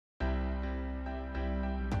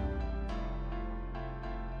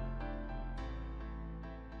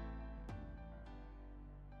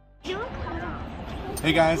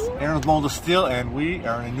Hey guys, Aaron with MouldofSteel, and we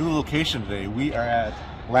are in a new location today. We are at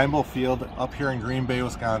Lambeau Field up here in Green Bay,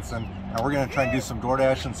 Wisconsin, and we're going to try and do some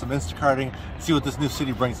DoorDash and some Instacarting, see what this new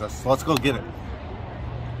city brings us. So let's go get it.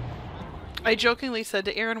 I jokingly said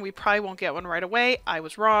to Aaron we probably won't get one right away. I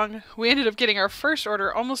was wrong. We ended up getting our first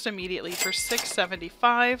order almost immediately for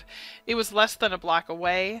 $6.75. It was less than a block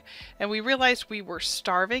away, and we realized we were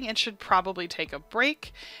starving and should probably take a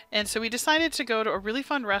break. And so we decided to go to a really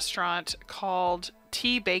fun restaurant called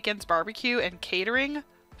T. Bacon's Barbecue and Catering.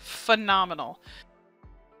 Phenomenal.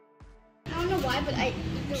 I don't know why, but I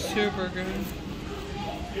super good.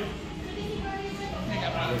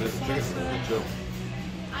 I just tasted this.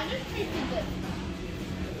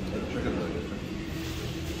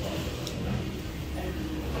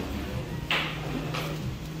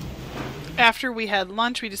 After we had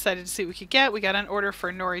lunch, we decided to see what we could get. We got an order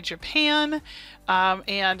for Nori, Japan.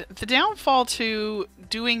 And the downfall to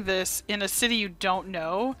doing this in a city you don't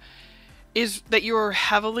know is that you're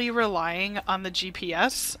heavily relying on the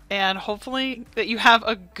GPS and hopefully that you have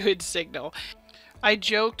a good signal. I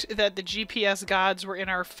joked that the GPS gods were in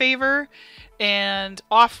our favor, and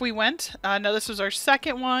off we went. Now this was our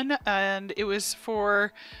second one, and it was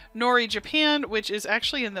for Nori, Japan, which is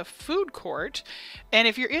actually in the food court. And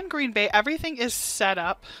if you're in Green Bay, everything is set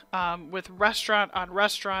up with restaurant on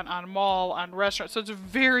mall on restaurant. So it's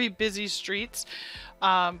very busy streets,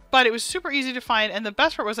 but it was super easy to find. And the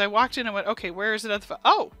best part was I walked in and went, okay, where is it?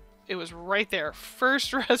 Oh, it was right there.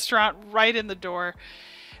 First restaurant right in the door.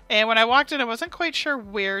 And when I walked in, I wasn't quite sure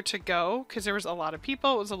where to go because there was a lot of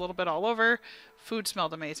people. It was a little bit all over. Food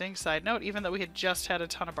smelled amazing, side note, even though we had just had a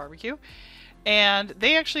ton of barbecue. And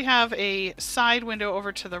they actually have a side window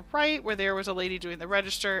over to the right where there was a lady doing the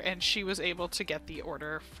register, and she was able to get the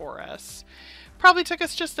order for us. Probably took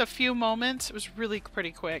us just a few moments. It was really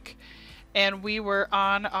pretty quick. And we were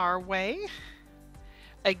on our way.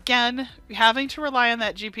 Again, having to rely on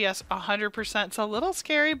that GPS 100%, it's a little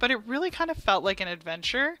scary, but it really kind of felt like an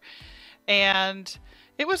adventure, and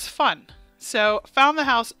it was fun. So, found the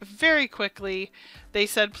house very quickly. They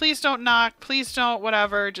said, please don't knock, please don't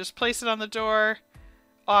whatever, just place it on the door.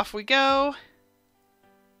 Off we go,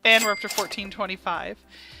 and we're up to $14.25.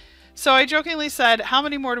 So I jokingly said, how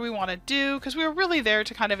many more do we want to do? Because we were really there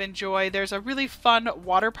to kind of enjoy. There's a really fun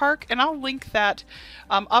water park, and I'll link that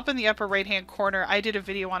up in the upper right-hand corner. I did a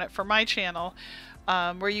video on it for my channel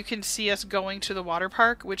where you can see us going to the water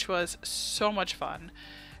park, which was so much fun.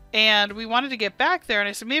 And we wanted to get back there, and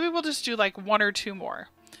I said, maybe we'll just do like one or two more.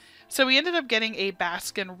 So we ended up getting a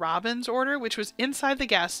Baskin-Robbins order, which was inside the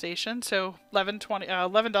gas station, so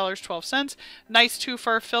 $11.12. Nice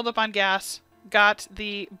twofer, filled up on gas. Got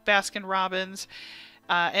the Baskin-Robbins,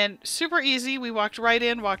 and super easy. We walked right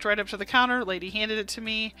in, walked right up to the counter. Lady handed it to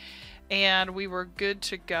me, and we were good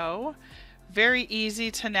to go. Very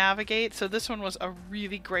easy to navigate. So this one was a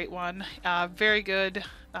really great one. Very good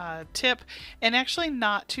tip, and actually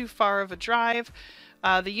not too far of a drive.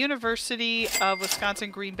 The University of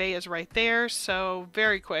Wisconsin Green Bay is right there, so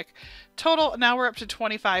very quick. Total, now we're up to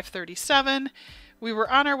 $25.37. We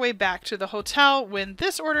were on our way back to the hotel when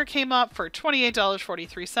this order came up for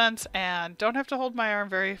 $28.43, and don't have to hold my arm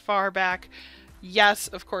very far back. Yes,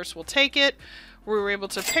 of course, we'll take it. We were able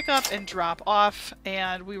to pick up and drop off,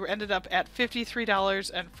 and we ended up at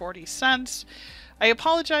 $53.40. I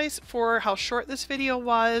apologize for how short this video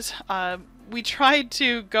was. We tried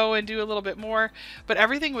to go and do a little bit more, but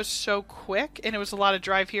everything was so quick, and it was a lot of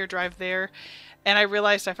drive here, drive there. And I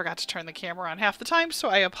realized I forgot to turn the camera on half the time, so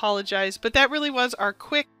I apologize. But that really was our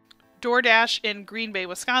quick DoorDash in Green Bay,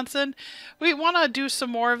 Wisconsin. We want to do some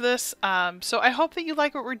more of this, so I hope that you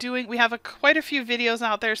like what we're doing. We have quite a few videos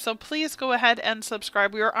out there, so please go ahead and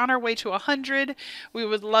subscribe. We are on our way to 100. We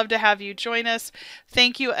would love to have you join us.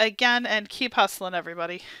 Thank you again, and keep hustling,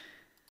 everybody.